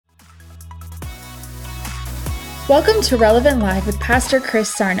Welcome to Relevant Live with Pastor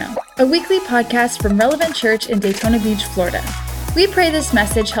Chris Sarno, a weekly podcast from Relevant Church in Daytona Beach, Florida. We pray this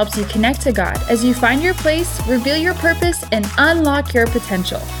message helps you connect to God as you find your place, reveal your purpose, and unlock your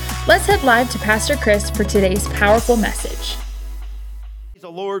potential. Let's head live to Pastor Chris for today's powerful message. Praise the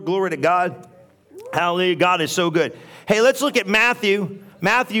Lord, glory to God. Hallelujah, God is so good. Hey, let's look at Matthew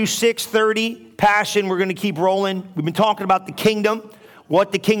 6:30, Passion. We're going to keep rolling. We've been talking about the kingdom,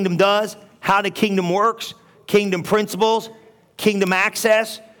 what the kingdom does, how the kingdom works, kingdom principles, kingdom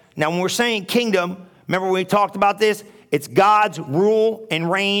access. Now, when we're saying kingdom, remember when we talked about this? It's God's rule and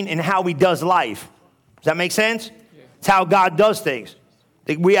reign and how he does life. Does that make sense? Yeah. It's how God does things.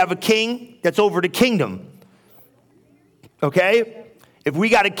 We have a king that's over the kingdom. Okay? If we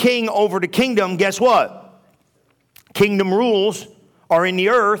got a king over the kingdom, guess what? Kingdom rules are in the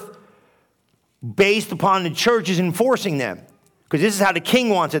earth based upon the churches enforcing them. Because this is how the king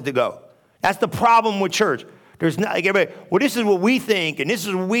wants it to go. That's the problem with church. There's not like everybody, well, this is what we think, and this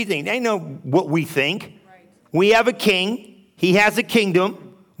is what we think. They know what we think. Right. We have a king. He has a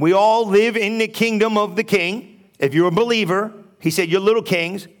kingdom. We all live in the kingdom of the king. If you're a believer, he said, you're little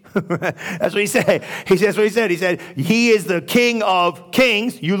kings. That's what he said. That's what he said. He said, he is the king of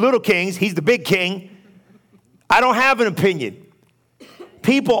kings, you little kings. He's the big king. I don't have an opinion.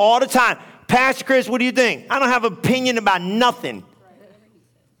 People all the time, Pastor Chris, what do you think? I don't have an opinion about nothing.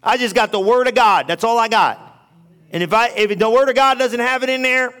 I just got the word of God. That's all I got. And if the word of God doesn't have it in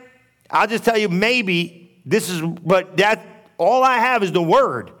there, I'll just tell you maybe this is, but that all I have is the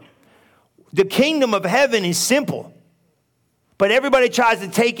word. The kingdom of heaven is simple. But everybody tries to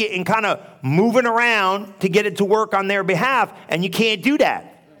take it and kind of move it around to get it to work on their behalf, and you can't do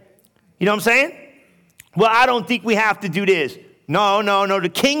that. You know what I'm saying? Well, I don't think we have to do this. No. The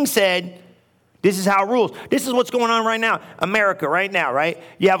king said, this is how it rules. This is what's going on right now. America right now, right?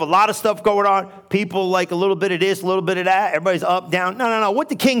 You have a lot of stuff going on. People like a little bit of this, a little bit of that. Everybody's up, down. No. What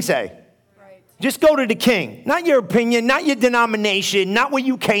the king say? Right. Just go to the king. Not your opinion, not your denomination, not where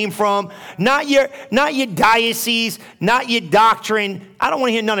you came from, not your diocese, not your doctrine. I don't want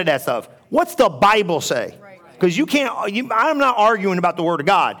to hear none of that stuff. What's the Bible say? Because I'm not arguing about the word of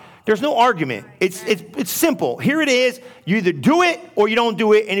God. There's no argument. It's simple. Here it is. You either do it or you don't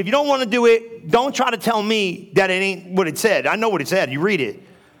do it. And if you don't want to do it, don't try to tell me that it ain't what it said. I know what it said. You read it. You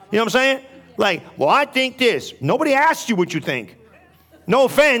know what I'm saying? Like, well, I think this. Nobody asked you what you think. No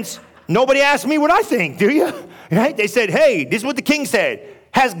offense. Nobody asked me what I think, do you? Right? They said, hey, this is what the king said.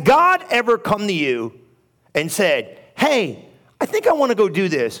 Has God ever come to you and said, hey, I think I want to go do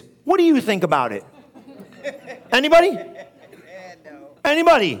this. What do you think about it? Anybody?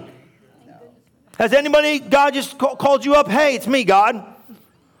 Anybody? No. Has anybody, God just called you up? Hey, it's me, God.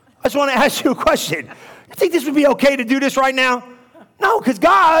 I just want to ask you a question. You think this would be okay to do this right now? No, because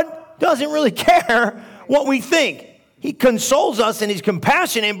God doesn't really care what we think. He consoles us and he's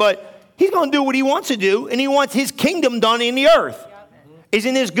compassionate, but he's going to do what he wants to do, and he wants his kingdom done in the earth.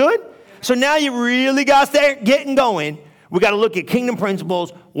 Isn't this good? So now you really got to start getting going. We got to look at kingdom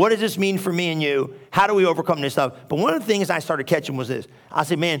principles. What does this mean for me and you? How do we overcome this stuff? But one of the things I started catching was this. I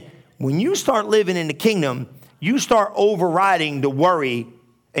said, man, when you start living in the kingdom, you start overriding the worry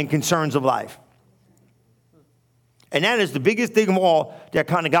and concerns of life. And that is the biggest thing of all that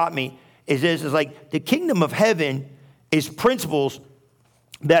kind of got me is this. Is like the kingdom of heaven is principles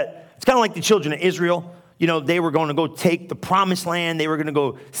that it's kind of like the children of Israel. You know, they were going to go take the promised land. They were going to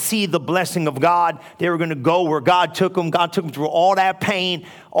go see the blessing of God. They were going to go where God took them. God took them through all that pain,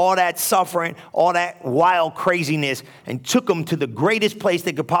 all that suffering, all that wild craziness, and took them to the greatest place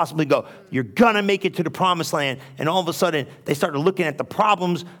they could possibly go. You're going to make it to the promised land. And all of a sudden, they started looking at the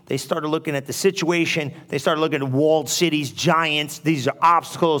problems. They started looking at the situation. They started looking at walled cities, giants. These are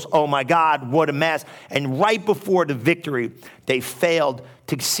obstacles. Oh, my God, what a mess. And right before the victory, they failed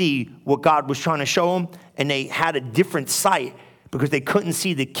to see what God was trying to show them. And they had a different sight because they couldn't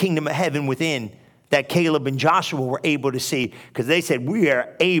see the kingdom of heaven within that Caleb and Joshua were able to see, because they said, we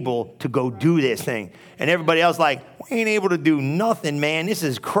are able to go do this thing. And everybody else like, we ain't able to do nothing, man. This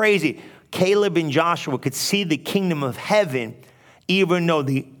is crazy. Caleb and Joshua could see the kingdom of heaven, even though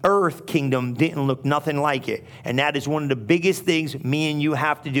the earth kingdom didn't look nothing like it. And that is one of the biggest things me and you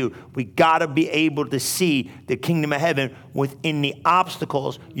have to do. We got to be able to see the kingdom of heaven within the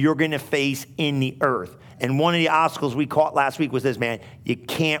obstacles you're going to face in the earth. And one of the obstacles we caught last week was this, man. You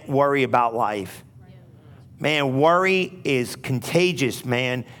can't worry about life. Man, worry is contagious,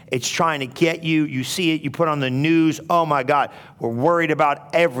 man. It's trying to get you. You see it. You put on the news. Oh, my God. We're worried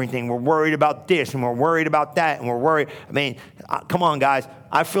about everything. We're worried about this, and we're worried about that, and we're worried. I mean, come on, guys.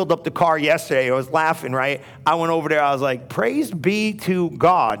 I filled up the car yesterday. I was laughing, right? I went over there. I was like, praise be to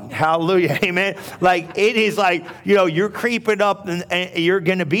God. Hallelujah. Amen. Like, it is like, you're creeping up and you're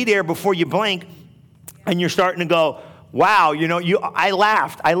going to be there before you blink. And you're starting to go, wow, I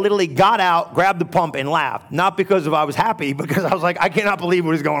laughed. I literally got out, grabbed the pump, and laughed. Not because I was happy, because I was like, I cannot believe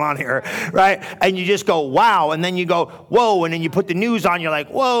what is going on here, right? And you just go, wow, and then you go, whoa, and then you put the news on, you're like,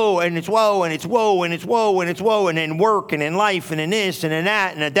 whoa, and it's whoa, and it's whoa, and it's whoa, and it's whoa, and then work, and in life, and in this, and in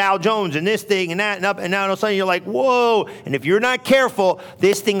that, and a Dow Jones, and this thing, and that, and up, and now all of a sudden you're like, whoa, and if you're not careful,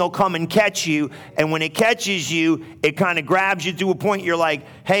 this thing will come and catch you, and when it catches you, it kind of grabs you to a point you're like,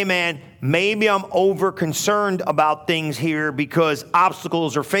 hey, man, maybe I'm over concerned about things here because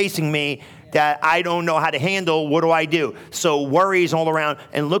obstacles are facing me that I don't know how to handle. What do I do? So worries all around.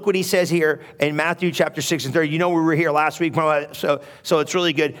 And look what he says here in Matthew chapter 6 and 30. We were here last week. So it's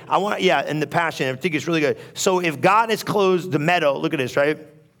really good. In the Passion, I think it's really good. So if God has closed the meadow, look at this,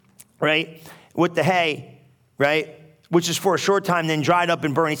 right? With the hay, right? Which is for a short time, then dried up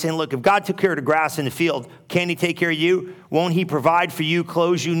and burned. He's saying, look, if God took care of the grass in the field, can he take care of you? Won't he provide for you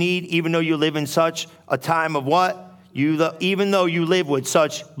clothes you need, even though you live in such a time of what? Even though you live with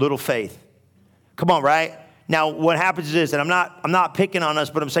such little faith. Come on, right? Now, what happens is this, and I'm not picking on us,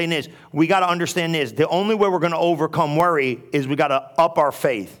 but I'm saying this. We got to understand this. The only way we're going to overcome worry is we got to up our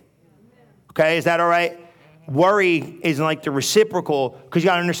faith. Okay, is that all right? Worry is like the reciprocal, because you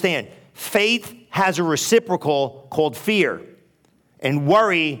got to understand, faith has a reciprocal called fear. And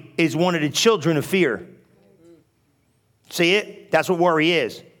worry is one of the children of fear. See it? That's what worry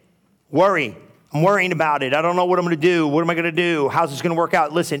is. Worry. I'm worrying about it. I don't know what I'm going to do. What am I going to do? How's this going to work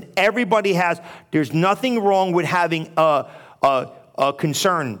out? Listen, everybody there's nothing wrong with having a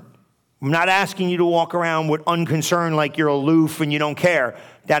concern. I'm not asking you to walk around with unconcern like you're aloof and you don't care.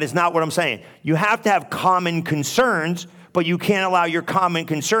 That is not what I'm saying. You have to have common concerns, but you can't allow your common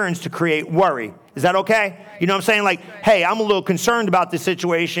concerns to create worry. Is that okay? You know what I'm saying? Like, hey, I'm a little concerned about this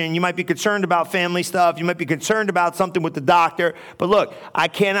situation. You might be concerned about family stuff. You might be concerned about something with the doctor. But look, I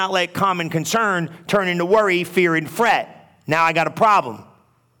cannot let common concern turn into worry, fear, and fret. Now I got a problem.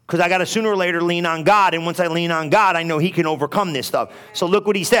 Because I got to sooner or later lean on God. And once I lean on God, I know he can overcome this stuff. So look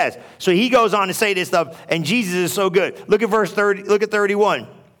what he says. So he goes on to say this stuff. And Jesus is so good. Look at verse 30. Look at 31.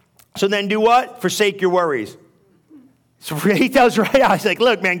 So then do what? Forsake your worries. So he tells right out, he's like,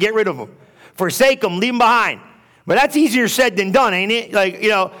 look, man, get rid of them. Forsake them, leave them behind. But that's easier said than done, ain't it? Like,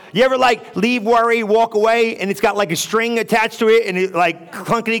 you ever leave worry, walk away, and it's got like a string attached to it, and it like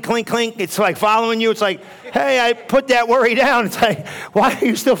clunkety clink clink. It's like following you. It's like, hey, I put that worry down. It's like, why are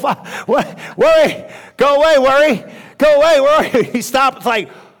you still what? Worry, go away, worry, go away, worry. You stop. It's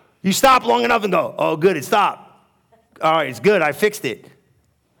like you stop long enough and go, oh, good, it stopped. All right, it's good. I fixed it.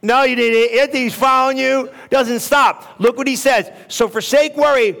 No, you didn't. He's following you. Doesn't stop. Look what he says. So forsake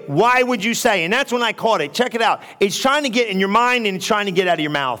worry. Why would you say? And that's when I caught it. Check it out. It's trying to get in your mind and it's trying to get out of your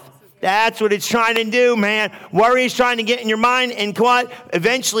mouth. That's what it's trying to do, man. Worry is trying to get in your mind and what?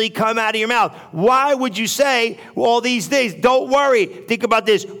 Eventually come out of your mouth. Why would you say all these days, don't worry. Think about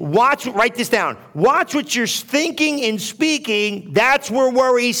this. Write this down. Watch what you're thinking and speaking. That's where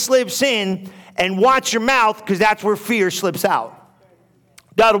worry slips in. And watch your mouth because that's where fear slips out.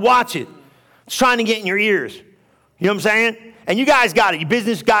 Got to watch it. It's trying to get in your ears. You know what I'm saying? And you guys got it. You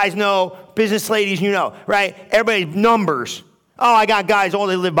business guys know. Business ladies, you know, right? Everybody, numbers. Oh, I got guys, all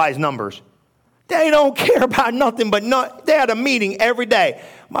they live by is numbers. They don't care about nothing but they had a meeting every day.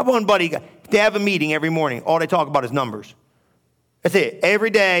 My one buddy, they have a meeting every morning. All they talk about is numbers. That's it. Every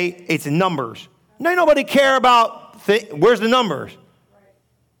day, it's numbers. Nobody care about, where's the numbers?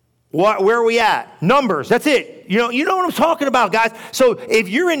 Where are we at? Numbers. That's it. You know what I'm talking about, guys. So if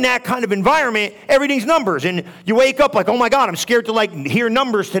you're in that kind of environment, everything's numbers. And you wake up like, oh my God, I'm scared to hear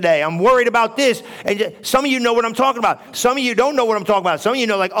numbers today. I'm worried about this. And some of you know what I'm talking about. Some of you don't know what I'm talking about. Some of you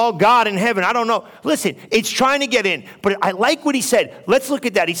know oh God in heaven, I don't know. Listen, it's trying to get in. But I like what he said. Let's look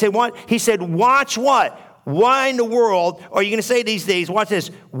at that. He said what? He said, watch what? Why in the world are you going to say these days, watch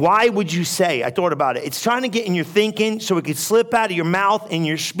this, why would you say? I thought about it. It's trying to get in your thinking so it could slip out of your mouth and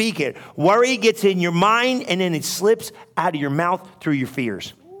you're speaking. Worry gets in your mind and then it slips out of your mouth through your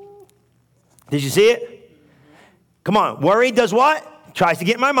fears. Did you see it? Come on. Worry does what? Tries to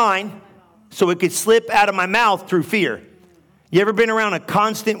get in my mind so it could slip out of my mouth through fear. You ever been around a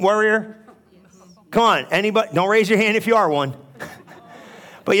constant worrier? Come on. Anybody? Don't raise your hand if you are one.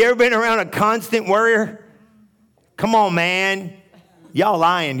 But you ever been around a constant worrier? Come on, man. Y'all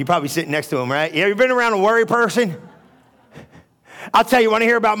lying. You're probably sitting next to him, right? You ever been around a worry person? I'll tell you, want to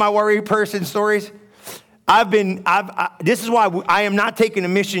hear about my worry person stories? This is why I am not taking a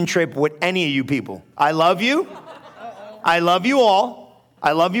mission trip with any of you people. I love you. I love you all.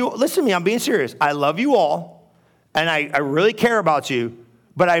 I love you. Listen to me, I'm being serious. I love you all, and I really care about you,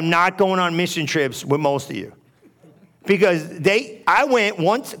 but I'm not going on mission trips with most of you. Because I went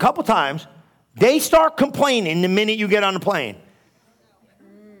once, a couple times, they start complaining the minute you get on the plane.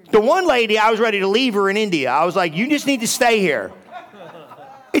 The one lady, I was ready to leave her in India. I was like, you just need to stay here.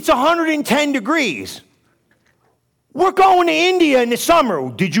 It's 110 degrees. We're going to India in the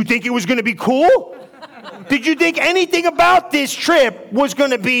summer. Did you think it was going to be cool? Did you think anything about this trip was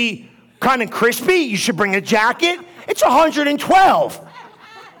going to be kind of crispy? You should bring a jacket. It's 112.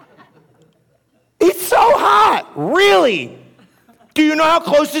 It's so hot. Really? Do you know how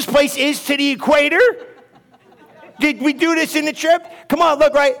close this place is to the equator? Did we do this in the trip? Come on,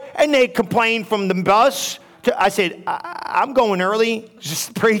 look, right? And they complained from the bus. I said, I'm going early,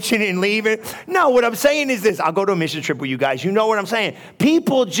 just preaching and leaving. No, what I'm saying is this. I'll go to a mission trip with you guys. You know what I'm saying?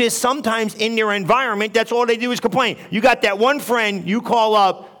 People just sometimes in their environment, that's all they do is complain. You got that one friend you call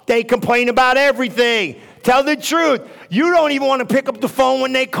up, they complain about everything. Tell the truth. You don't even want to pick up the phone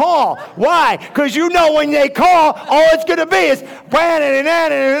when they call. Why? Because you know when they call, all it's going to be is,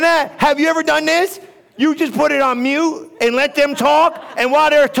 have you ever done this? You just put it on mute and let them talk. And while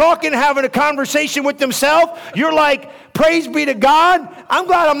they're talking, having a conversation with themselves, you're like, praise be to God. I'm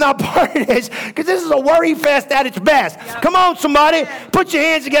glad I'm not part of this because this is a worry fest at its best. Yep. Come on, somebody. Put your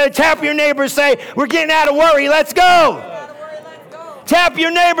hands together. Tap your neighbor. Say, we're getting out of worry. Let's go. Tap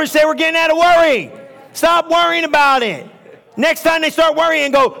your neighbor. Say, we're getting out of worry. Stop worrying about it. Next time they start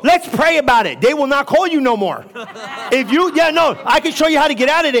worrying, go, let's pray about it. They will not call you no more. I can show you how to get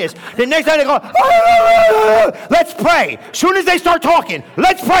out of this. The next time they go, let's pray. As soon as they start talking,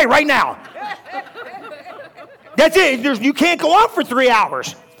 let's pray right now. That's it. You can't go on for 3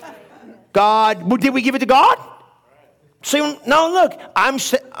 hours. God, did we give it to God? So, no, look,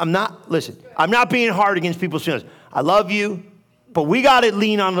 I'm not being hard against people's feelings. I love you, but we got to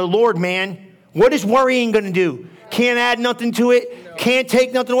lean on the Lord, man. What is worrying going to do? Can't add nothing to it. Can't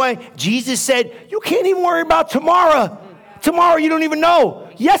take nothing away. Jesus said, you can't even worry about tomorrow. Tomorrow you don't even know.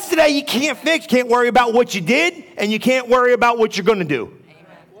 Yesterday you can't fix. Can't worry about what you did, and you can't worry about what you're going to do.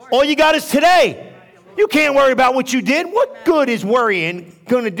 All you got is today. You can't worry about what you did. What good is worrying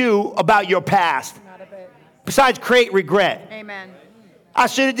going to do about your past? Besides create regret. Amen. I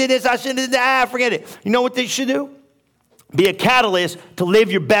should have did this. I should have did that. Forget it. You know what they should do? Be a catalyst to live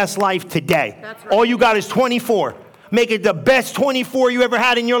your best life today. That's right. All you got is 24. Make it the best 24 you ever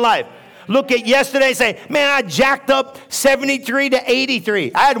had in your life. Look at yesterday and say, man, I jacked up 73 to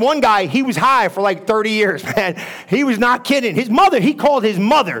 83. I had one guy, he was high for like 30 years, man. He was not kidding. His mother, he called his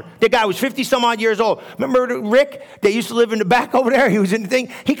mother. The guy was 50 some odd years old. Remember Rick? They used to live in the back over there. He was in the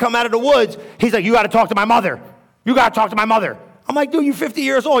thing. He come out of the woods. He's like, you got to talk to my mother. You got to talk to my mother. I'm like, dude, you're 50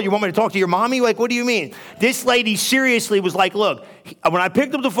 years old. You want me to talk to your mommy? Like, what do you mean? This lady seriously was like, look, when I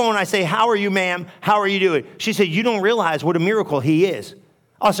picked up the phone, I say, how are you, ma'am? How are you doing? She said, you don't realize what a miracle he is.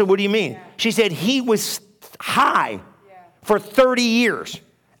 I said, what do you mean? Yeah. She said, he was high for 30 years.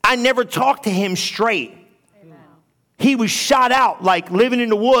 I never talked to him straight. Amen. He was shot out, like living in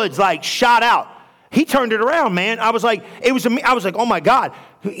the woods, like shot out. He turned it around, man. I was like, oh my God.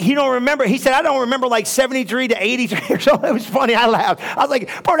 He don't remember. He said, I don't remember like 73 to 83 years old. It was funny. I laughed. I was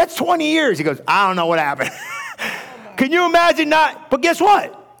like, bro, that's 20 years. He goes, I don't know what happened. Can you imagine not? But guess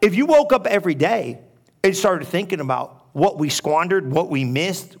what? If you woke up every day and started thinking about what we squandered, what we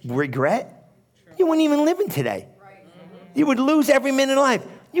missed, regret, you wouldn't even live in today. You would lose every minute of life.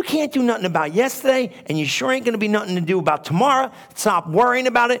 You can't do nothing about yesterday, and you sure ain't going to be nothing to do about tomorrow. Stop worrying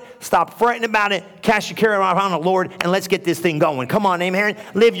about it. Stop fretting about it. Cast your care on the Lord, and let's get this thing going. Come on, amen.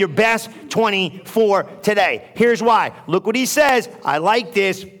 Live your best 24 today. Here's why. Look what he says. I like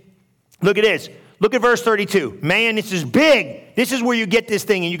this. Look at this. Look at verse 32. Man, this is big. This is where you get this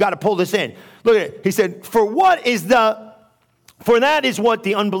thing, and you got to pull this in. Look at it. He said, for that is what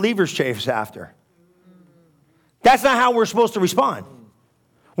the unbelievers chase after. That's not how we're supposed to respond.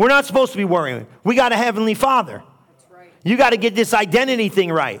 We're not supposed to be worrying. We got a heavenly Father. That's right. You got to get this identity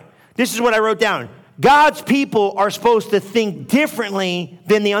thing right. This is what I wrote down. God's people are supposed to think differently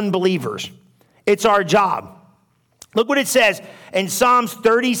than the unbelievers. It's our job. Look what it says in Psalms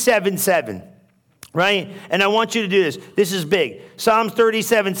 37:7, right? And I want you to do this. This is big. Psalms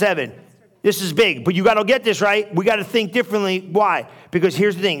 37:7. This is big, but you got to get this right. We got to think differently. Why? Because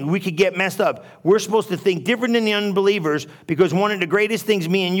here's the thing. We could get messed up. We're supposed to think different than the unbelievers because one of the greatest things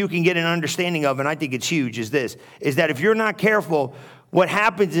me and you can get an understanding of, and I think it's huge, is this, is that if you're not careful, what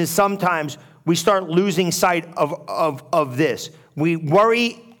happens is sometimes we start losing sight of this. We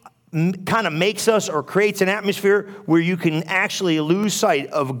worry kind of makes us or creates an atmosphere where you can actually lose sight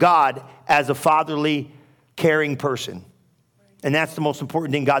of God as a fatherly, caring person. And that's the most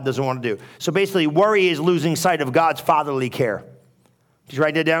important thing God doesn't want to do. So basically, worry is losing sight of God's fatherly care. Did you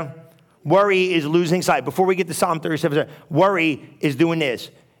write that down? Worry is losing sight. Before we get to Psalm 37, worry is doing this.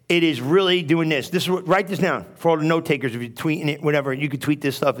 It is really doing this. Write this down for all the note takers. If you're tweeting it, whatever, you can tweet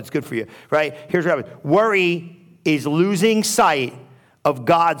this stuff. It's good for you, right? Here's what happens. Worry is losing sight of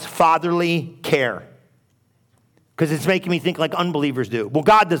God's fatherly care. Because it's making me think like unbelievers do. Well,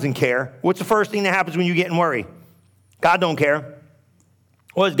 God doesn't care. What's the first thing that happens when you get in worry? God don't care.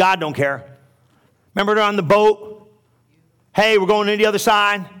 What does God don't care? Remember they're on the boat? Hey, we're going to the other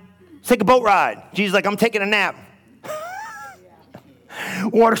side. Let's take a boat ride. Jesus is like, I'm taking a nap.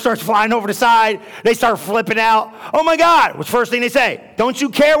 Water starts flying over the side. They start flipping out. Oh my God. What's the first thing they say? Don't you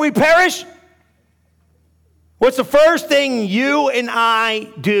care we perish? What's the first thing you and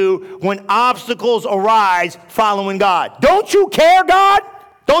I do when obstacles arise following God? Don't you care, God?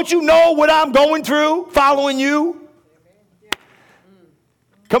 Don't you know what I'm going through following you?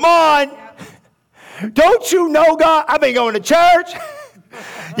 Come on. Don't you know, God? I've been going to church.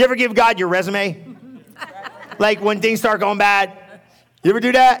 You ever give God your resume? Like when things start going bad? You ever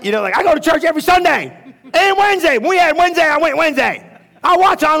do that? You know, like I go to church every Sunday and Wednesday. When we had Wednesday, I went Wednesday. I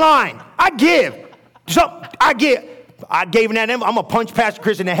watch online. I give. I gave him that. I'm going to punch Pastor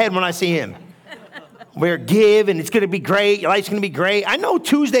Chris in the head when I see him. We're give, and it's going to be great. Your life's going to be great. I know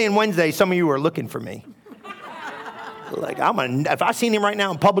Tuesday and Wednesday, some of you are looking for me. Like, if I seen him right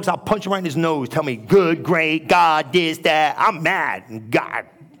now in Publix, I'll punch him right in his nose. Tell me, good, great, God, this, that. I'm mad. God,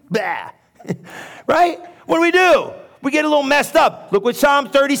 blah. Right? What do? We get a little messed up. Look what Psalm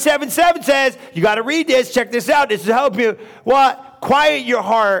 37:7 says. You got to read this. Check this out. This will help you. What? Quiet your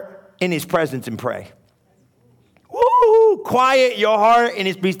heart in his presence and pray. Woo! Quiet your heart in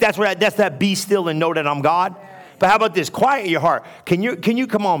his peace. That's that be still and know that I'm God. But how about this? Quiet your heart. Can you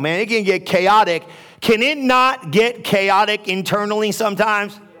come on, man? It can get chaotic. Can it not get chaotic internally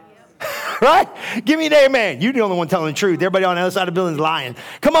sometimes? Right? Give me an amen. You're the only one telling the truth. Everybody on the other side of the building is lying.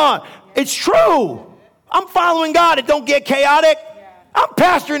 Come on. It's true. I'm following God. It don't get chaotic. I'm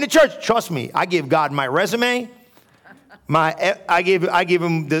pastoring the church. Trust me. I give God my resume. I give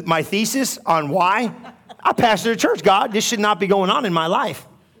him my thesis on why. I pastor the church, God. This should not be going on in my life.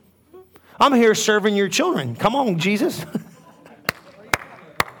 I'm here serving your children. Come on, Jesus.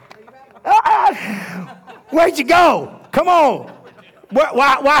 Where'd you go? Come on.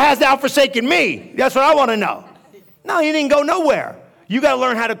 Why has thou forsaken me? That's what I want to know. No, you didn't go nowhere. You got to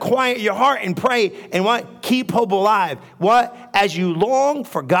learn how to quiet your heart and pray and what? Keep hope alive. What? As you long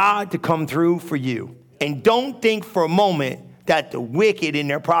for God to come through for you. And don't think for a moment that the wicked in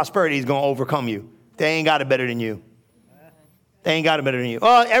their prosperity is going to overcome you. They ain't got it better than you. They ain't got it better than you.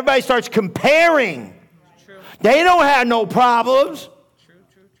 Oh, everybody starts comparing. True. They don't have no problems. True.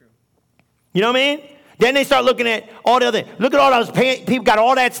 You know what I mean? Then they start looking at all the other. Look at all those people got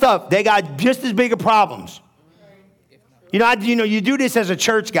all that stuff. They got just as big of problems. You know, you do this as a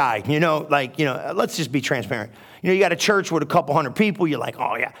church guy. Let's just be transparent. You got a church with a couple hundred people. You're like,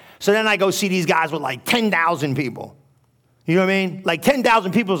 oh yeah. So then I go see these guys with like 10,000 people. You know what I mean? Like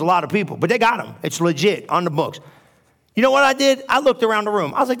 10,000 people is a lot of people, but they got them. It's legit on the books. You know what I did? I looked around the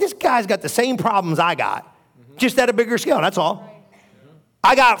room. I was like, this guy's got the same problems I got, just at a bigger scale. That's all.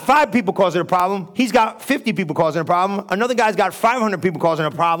 I got 5 people causing a problem. He's got 50 people causing a problem. Another guy's got 500 people causing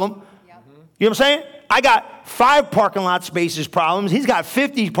a problem. You know what I'm saying? I got 5 parking lot spaces problems. He's got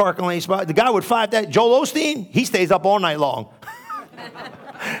 50 parking lot spots. The guy with 5, Joel Osteen, he stays up all night long.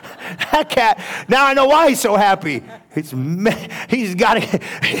 That cat, now I know why he's so happy. He's got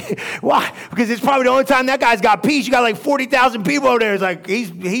it. Why? Because it's probably the only time that guy's got peace. You got like 40,000 people over there. It's like,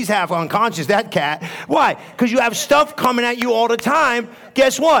 he's half unconscious, that cat. Why? Because you have stuff coming at you all the time.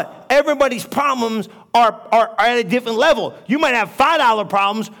 Guess what? Everybody's problems are at a different level. You might have $5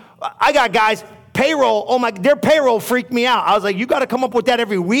 problems. I got guys, payroll, their payroll freaked me out. I was like, you got to come up with that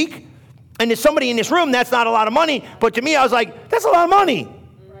every week? And there's somebody in this room, that's not a lot of money. But to me, I was like, that's a lot of money.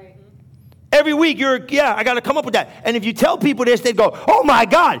 Every week, I got to come up with that. And if you tell people this, they'd go, oh my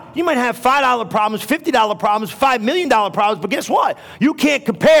God, you might have $5 problems, $50 problems, $5 million problems, but guess what? You can't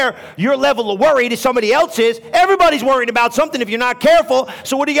compare your level of worry to somebody else's. Everybody's worried about something if you're not careful.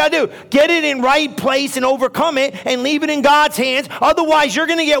 So what do you got to do? Get it in right place and overcome it and leave it in God's hands. Otherwise, you're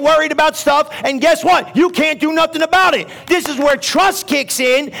going to get worried about stuff. And guess what? You can't do nothing about it. This is where trust kicks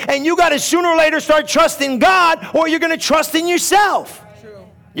in, and you got to sooner or later start trusting God, or you're going to trust in yourself.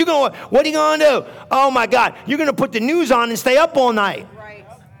 What are you going to do? Oh, my God. You're going to put the news on and stay up all night. Right.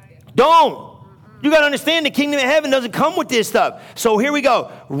 Don't. You got to understand the kingdom of heaven doesn't come with this stuff. So here we go.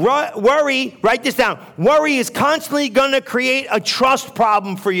 Worry, write this down. Worry is constantly going to create a trust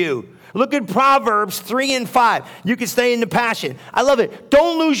problem for you. Look at Proverbs 3 and 5. You can stay in the Passion. I love it.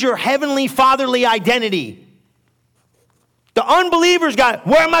 Don't lose your heavenly fatherly identity. The unbeliever's got,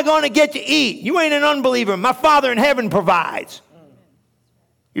 where am I going to get to eat? You ain't an unbeliever. My Father in heaven provides.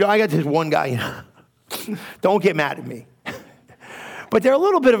 You know, I got this one guy, you know, don't get mad at me. But they're a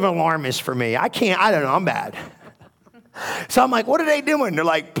little bit of an alarmist for me. I don't know, I'm bad. So I'm like, what are they doing? They're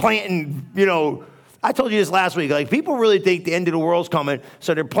like planting, you know, I told you this last week, like people really think the end of the world's coming,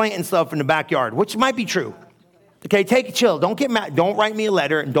 so they're planting stuff in the backyard, which might be true. Okay, take a chill. Don't get mad. Don't write me a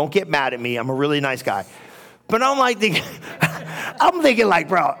letter and don't get mad at me. I'm a really nice guy. But I'm like thinking, I'm thinking like,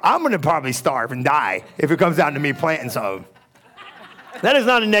 bro, I'm going to probably starve and die if it comes down to me planting something. That is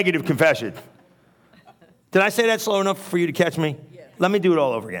not a negative confession. Did I say that slow enough for you to catch me? Yes. Let me do it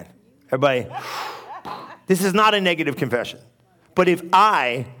all over again. Everybody, this is not a negative confession. But if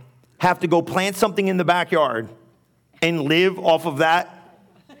I have to go plant something in the backyard and live off of that,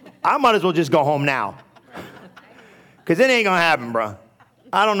 I might as well just go home now. Because it ain't going to happen, bro.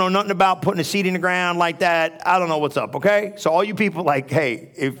 I don't know nothing about putting a seed in the ground like that. I don't know what's up, okay? So all you people like,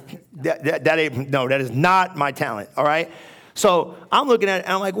 hey, if that is not my talent, all right? So I'm looking at it,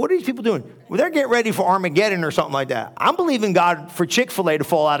 and I'm like, what are these people doing? Well, they're getting ready for Armageddon or something like that. I'm believing God for Chick-fil-A to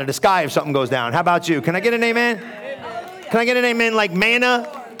fall out of the sky if something goes down. How about you? Can I get an amen? Can I get an amen like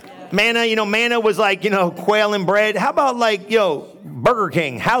manna? Manna, you know, manna was like, you know, quail and bread. How about like, Burger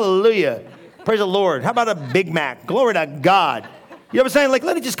King? Hallelujah. Praise the Lord. How about a Big Mac? Glory to God. You ever saying, like,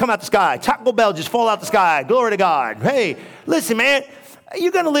 let it just come out the sky. Taco Bell just fall out the sky. Glory to God. Hey, listen, man,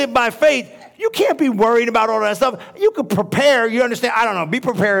 you're going to live by faith. You can't be worried about all that stuff. You can prepare. You understand? I don't know. Be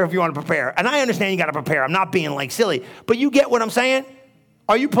prepared if you want to prepare. And I understand you got to prepare. I'm not being like silly. But you get what I'm saying?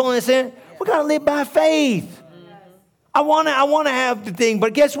 Are you pulling this in? We got to live by faith. I want to have the thing.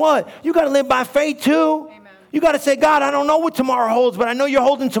 But guess what? You got to live by faith too. Amen. You got to say, God, I don't know what tomorrow holds, but I know you're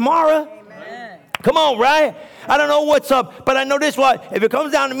holding tomorrow. Amen. Come on, right? I don't know what's up, but I know this what. If it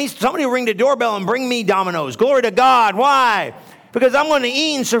comes down to me, somebody will ring the doorbell and bring me Domino's. Glory to God. Why? Because I'm going to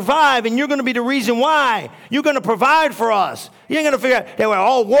eat and survive, and you're going to be the reason why. You're going to provide for us. You ain't going to figure out, hey, well,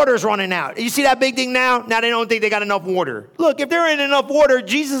 all water's running out. You see that big thing now? Now they don't think they got enough water. Look, if there ain't enough water,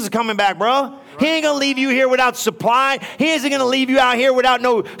 Jesus is coming back, bro. He ain't going to leave you here without supply. He isn't going to leave you out here without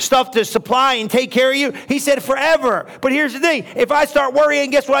no stuff to supply and take care of you. He said forever. But here's the thing. If I start worrying,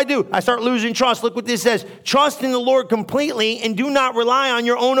 guess what I do? I start losing trust. Look what this says. Trust in the Lord completely and do not rely on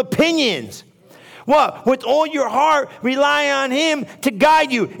your own opinions. What? With all your heart, rely on him to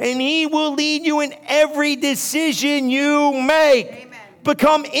guide you, and he will lead you in every decision you make. Amen.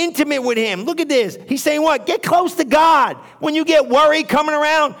 Become intimate with him. Look at this. He's saying what? Get close to God. When you get worried coming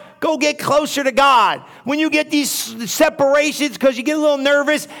around, go get closer to God. When you get these separations because you get a little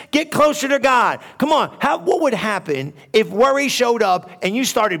nervous, get closer to God. Come on. What would happen if worry showed up and you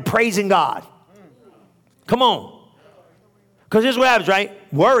started praising God? Come on. Because here's what happens, right?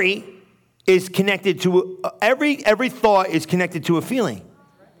 Worry is connected to every thought is connected to a feeling.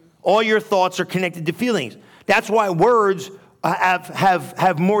 All your thoughts are connected to feelings. That's why words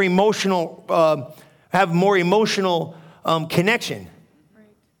have more emotional connection.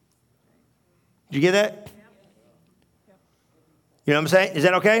 Did you get that? You know what I'm saying? Is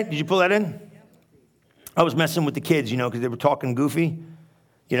that okay? Did you pull that in? I was messing with the kids, because they were talking goofy.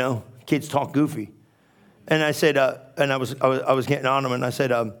 Kids talk goofy, and I said, and I was getting on them, and I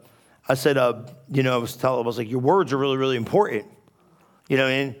said, I was like, your words are really, really important.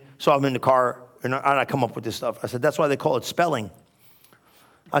 And so I'm in the car, and I come up with this stuff. I said, that's why they call it spelling.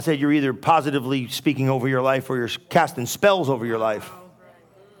 I said, you're either positively speaking over your life or you're casting spells over your life.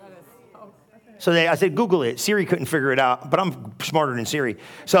 So I said, Google it. Siri couldn't figure it out, but I'm smarter than Siri.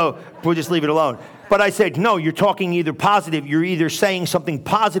 So we'll just leave it alone. But I said, no, you're talking either positive. You're either saying something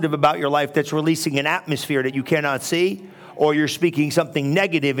positive about your life that's releasing an atmosphere that you cannot see, or you're speaking something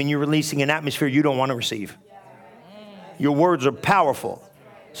negative and you're releasing an atmosphere you don't want to receive. Your words are powerful.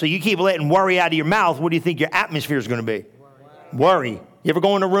 So you keep letting worry out of your mouth, what do you think your atmosphere is going to be? Worry. You ever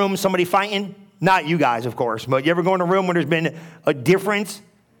go in a room, somebody fighting? Not you guys, of course, but you ever go in a room where there's been a difference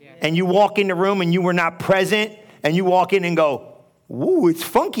and you walk in the room and you were not present and you walk in and go, ooh, it's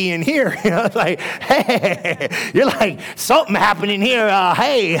funky in here. It's like, hey, you're like, something happening here.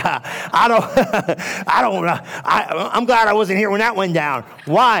 Hey, I'm glad I wasn't here when that went down.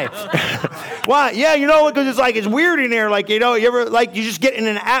 Why? Why? Yeah, because it's like, it's weird in there. Like, you ever, like, you just get in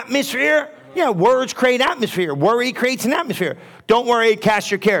an atmosphere. Yeah, words create atmosphere. Worry creates an atmosphere. Don't worry, cast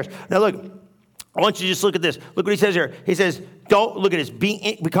your cares. Now look, I want you to just look at this. Look what he says here. He says, don't look at this.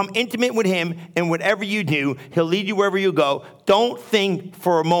 Become intimate with him, and whatever you do, he'll lead you wherever you go. Don't think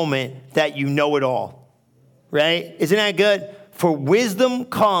for a moment that you know it all. Right? Isn't that good? For wisdom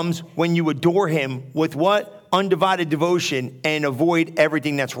comes when you adore him with what? Undivided devotion and avoid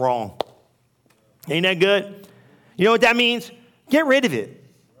everything that's wrong. Ain't that good? You know what that means? Get rid of it.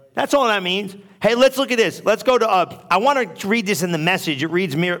 That's all that means. Hey, let's look at this. Let's go to, I want to read this in the Message. It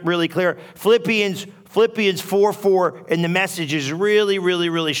reads really clear. Philippians 4:4 in the Message is really, really,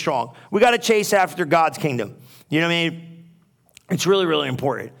 really strong. We got to chase after God's kingdom. You know what I mean? It's really, really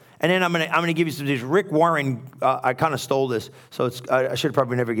important. And then I'm gonna give you some things. Rick Warren, I kind of stole this, so I should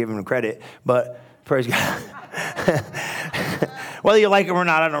probably never give him credit, but praise God. Whether you like him or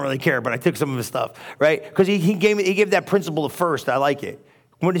not, I don't really care, but I took some of his stuff, right? Because he gave that principle of first. I like it.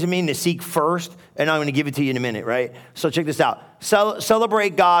 What does it mean to seek first? And I'm going to give it to you in a minute, right? So check this out.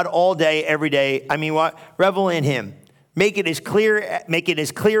 Celebrate God all day, every day. I mean what? Revel in him. Make it as clear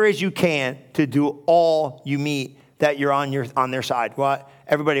as you can to do all you meet that you're on their side. What?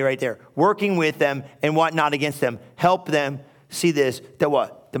 Everybody right there. Working with them and what? Not against them. Help them see this. That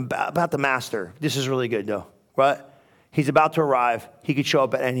what? About the master. This is really good though. What? He's about to arrive. He could show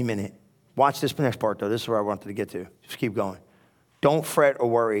up at any minute. Watch this next part though. This is where I wanted to get to. Just keep going. Don't fret or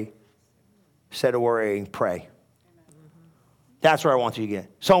worry. Instead of worrying, pray. That's where I want you to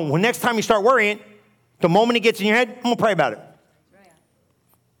get. So when next time you start worrying, the moment it gets in your head, I'm going to pray about it.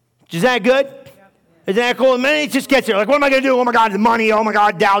 Is that good? Isn't that cool? And then it just gets there. Like, what am I going to do? Oh, my God, the money. Oh, my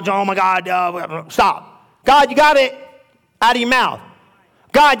God, Dow Jones. Oh, my God. Stop. God, you got it. Out of your mouth.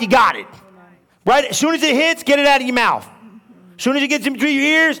 God, you got it. Right? As soon as it hits, get it out of your mouth. As soon as it gets in between your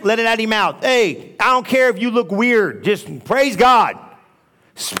ears, let it out of your mouth. Hey, I don't care if you look weird. Just praise God.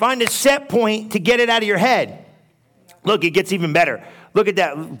 Find a set point to get it out of your head. Look, it gets even better. Look at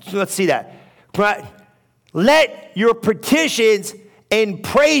that. Let's see that. Let your petitions and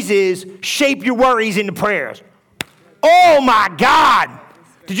praises shape your worries into prayers. Oh, my God.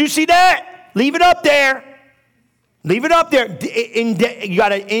 Did you see that? Leave it up there. Leave it up there. You got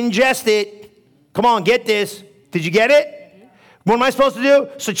to ingest it. Come on, get this. Did you get it? What am I supposed to do?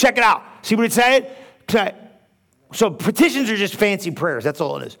 So check it out. See what it said? So petitions are just fancy prayers. That's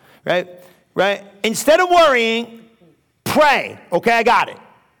all it is, right? Right? Instead of worrying, pray. Okay, I got it.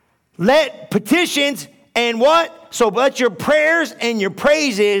 Let petitions and what? So let your prayers and your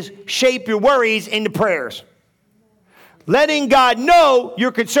praises shape your worries into prayers. Letting God know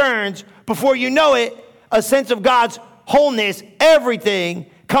your concerns before you know it, a sense of God's wholeness, everything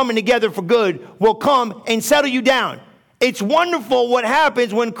coming together for good will come and settle you down. It's wonderful what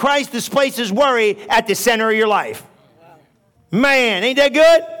happens when Christ displaces worry at the center of your life. Man, ain't that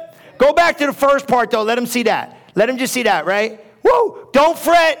good? Go back to the first part, though. Let him see that. Let him just see that, right? Woo! Don't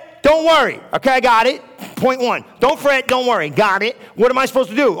fret. Don't worry. Okay, I got it. Point one. Don't fret. Don't worry. Got it. What am I supposed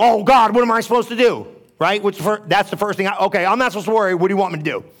to do? Oh, God, what am I supposed to do? Right? That's the first thing. Okay, I'm not supposed to worry. What do you want me to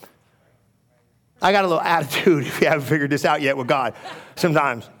do? I got a little attitude if you haven't figured this out yet with God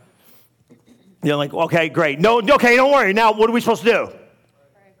sometimes. You're like, okay, great. No, okay, don't worry. Now, what are we supposed to do?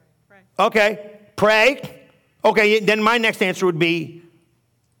 Pray. Okay, pray. Okay, then my next answer would be,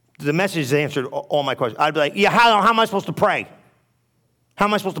 the Message has answered all my questions. I'd be like, yeah, how am I supposed to pray? How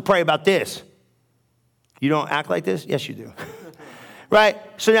am I supposed to pray about this? You don't act like this? Yes, you do. Right?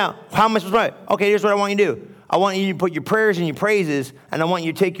 So now, how am I supposed to pray? Okay, here's what I want you to do. I want you to put your prayers and your praises, and I want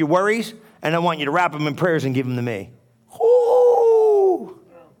you to take your worries, and I want you to wrap them in prayers and give them to me. Ooh.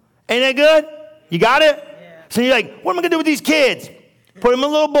 Ain't that good? You got it? Yeah. So you're like, what am I going to do with these kids? Put them in a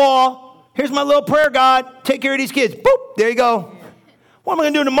little ball. Here's my little prayer, God. Take care of these kids. Boop. There you go. Yeah. What am I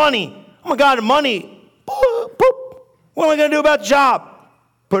going to do with the money? Oh, my God, the money. Boop. Boop. What am I going to do about the job?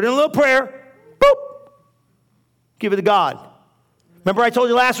 Put in a little prayer. Boop. Give it to God. Remember I told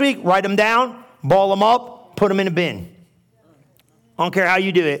you last week? Write them down, ball them up, put them in a bin. I don't care how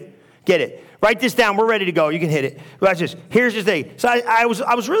you do it. Get it. Write this down. We're ready to go. You can hit it. Watch this. Here's the thing. So I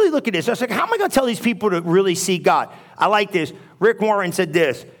was really looking at this. I was like, how am I going to tell these people to really seek God? I like this. Rick Warren said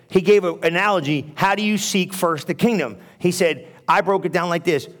this. He gave an analogy. How do you seek first the kingdom? He said, I broke it down like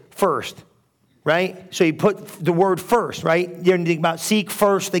this. First, right? So he put the word first, right? You think about seek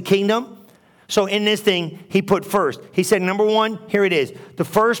first the kingdom. So in this thing, he put first. He said, number one, here it is. The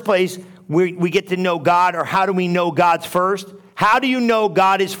first place we get to know God, or how do we know God's first? How do you know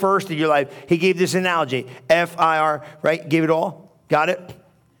God is first in your life? He gave this analogy. F-I-R, right? Gave it all. Got it?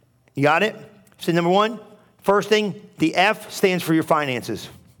 You got it? So number one, first thing, the F stands for your finances.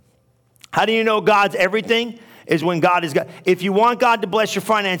 How do you know God's everything? Is when God is God. If you want God to bless your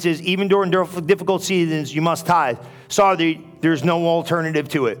finances, even during difficult seasons, you must tithe. Sorry, there's no alternative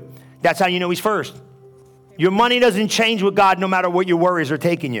to it. That's how you know he's first. Your money doesn't change with God no matter what your worries are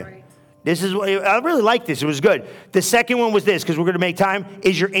taking you. This is what I really like this. It was good. The second one was this, because we're going to make time,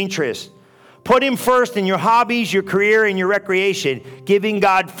 is your interest. Put him first in your hobbies, your career, and your recreation, giving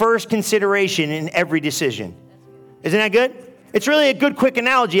God first consideration in every decision. Isn't that good? It's really a good, quick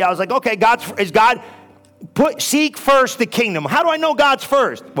analogy. I was like, okay, seek first the kingdom. How do I know God's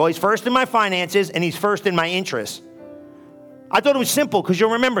first? Well, he's first in my finances, and he's first in my interests. I thought it was simple because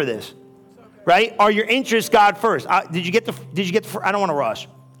you'll remember this, right? Are your interests God first? Did you get the? I don't want to rush.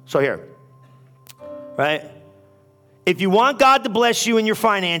 So here, right? If you want God to bless you in your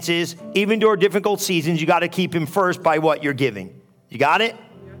finances, even during difficult seasons, you got to keep him first by what you're giving. You got it?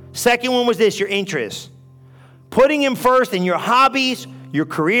 Yeah. Second one was this, your interests. Putting him first in your hobbies, your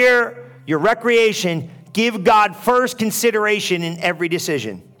career, your recreation, give God first consideration in every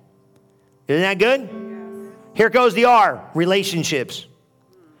decision. Isn't that good? Yes. Here goes the R, relationships.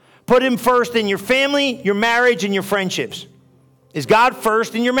 Put him first in your family, your marriage, and your friendships. Is God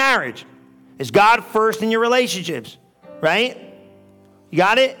first in your marriage? Is God first in your relationships? Right? You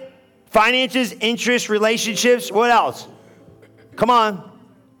got it? Finances, interests, relationships. What else? Come on.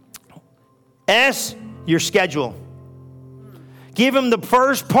 S, your schedule. Give him the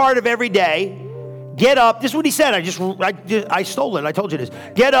first part of every day. Get up. This is what he said. I stole it. I told you this.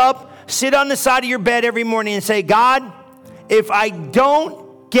 Get up, sit on the side of your bed every morning and say, God, if I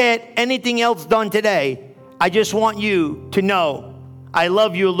don't get anything else done today, I just want you to know I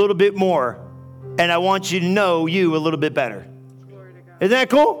love you a little bit more. And I want you to know you a little bit better. Isn't that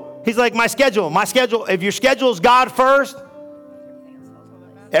cool? He's like, my schedule. If your schedule is God first,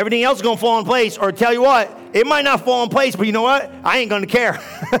 everything else is going to fall in place. Or tell you what, it might not fall in place, but you know what? I ain't going to care.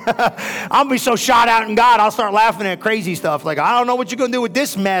 I'll be so shot out in God, I'll start laughing at crazy stuff. Like, I don't know what you're going to do with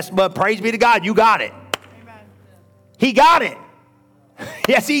this mess, but praise be to God, you got it. Amen. He got it.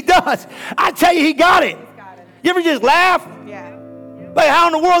 Yes, he does. I tell you, he got it. You ever just laugh? Yeah. Like, how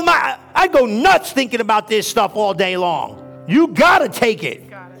in the world I go nuts thinking about this stuff all day long. You got to take it.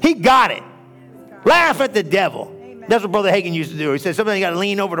 He got it. Laugh at the devil. Amen. That's what Brother Hagin used to do. He said, sometimes you got to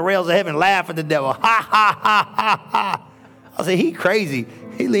lean over the rails of heaven and laugh at the devil. Ha, ha, ha, ha, ha. I say, he crazy.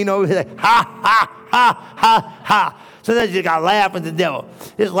 He leaned over and said, ha, ha, ha, ha, ha. Sometimes you got to laugh at the devil.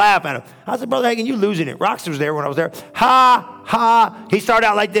 Just laugh at him. I said, Brother Hagin, you losing it. Rox was there when I was there. Ha, ha. He started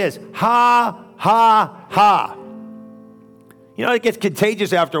out like this. Ha, ha, ha. You know, it gets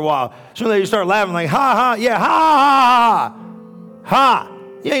contagious after a while. So you start laughing like, ha, ha, yeah, ha, ha, ha, ha.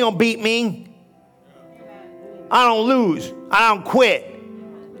 You ain't going to beat me. I don't lose. I don't quit.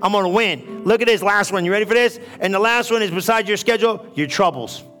 I'm going to win. Look at this last one. You ready for this? And the last one is besides your schedule, your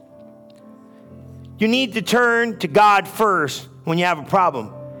troubles. You need to turn to God first when you have a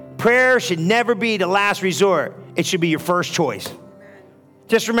problem. Prayer should never be the last resort. It should be your first choice.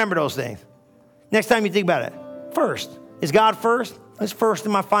 Just remember those things. Next time you think about it. First. Is God first? Is first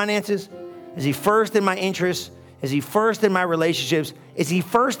in my finances? Is he first in my interests? Is he first in my relationships? Is he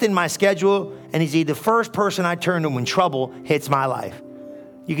first in my schedule? And is he the first person I turn to when trouble hits my life?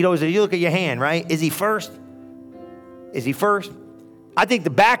 You can always, you look at your hand, right? Is he first? Is he first? I think the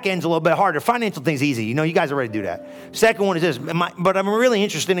back end's a little bit harder. Financial thing's easy. You know, you guys already do that. Second one is this, but I'm really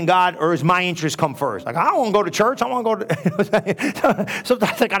interested in God, or is my interest come first? Like, I don't want to go to church. I want to go to,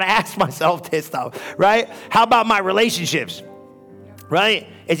 sometimes I got to ask myself this stuff, right? How about my relationships, right?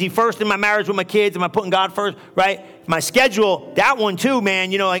 Is he first in my marriage with my kids? Am I putting God first, right? My schedule, that one too,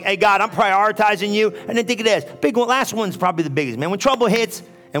 man. You know, like, hey, God, I'm prioritizing you. And then think of this. Big one, last one's probably the biggest, man. When trouble hits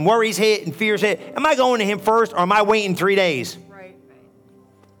and worries hit and fears hit, am I going to him first, or am I waiting 3 days?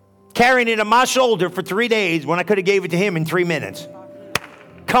 Carrying it on my shoulder for 3 days when I could have gave it to him in 3 minutes.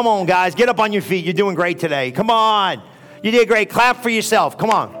 Come on, guys. Get up on your feet. You're doing great today. Come on. You did great. Clap for yourself. Come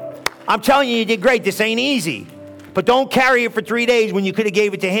on. I'm telling you, you did great. This ain't easy. But don't carry it for 3 days when you could have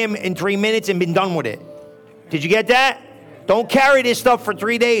gave it to him in 3 minutes and been done with it. Did you get that? Don't carry this stuff for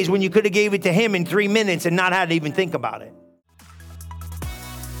 3 days when you could have gave it to him in 3 minutes and not had to even think about it.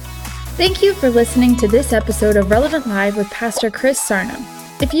 Thank you for listening to this episode of Relevant Live with Pastor Chris Sarno.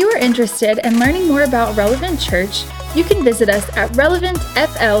 If you are interested in learning more about Relevant Church, you can visit us at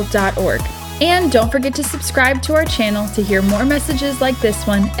relevantfl.org. And don't forget to subscribe to our channel to hear more messages like this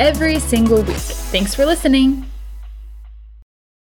one every single week. Thanks for listening.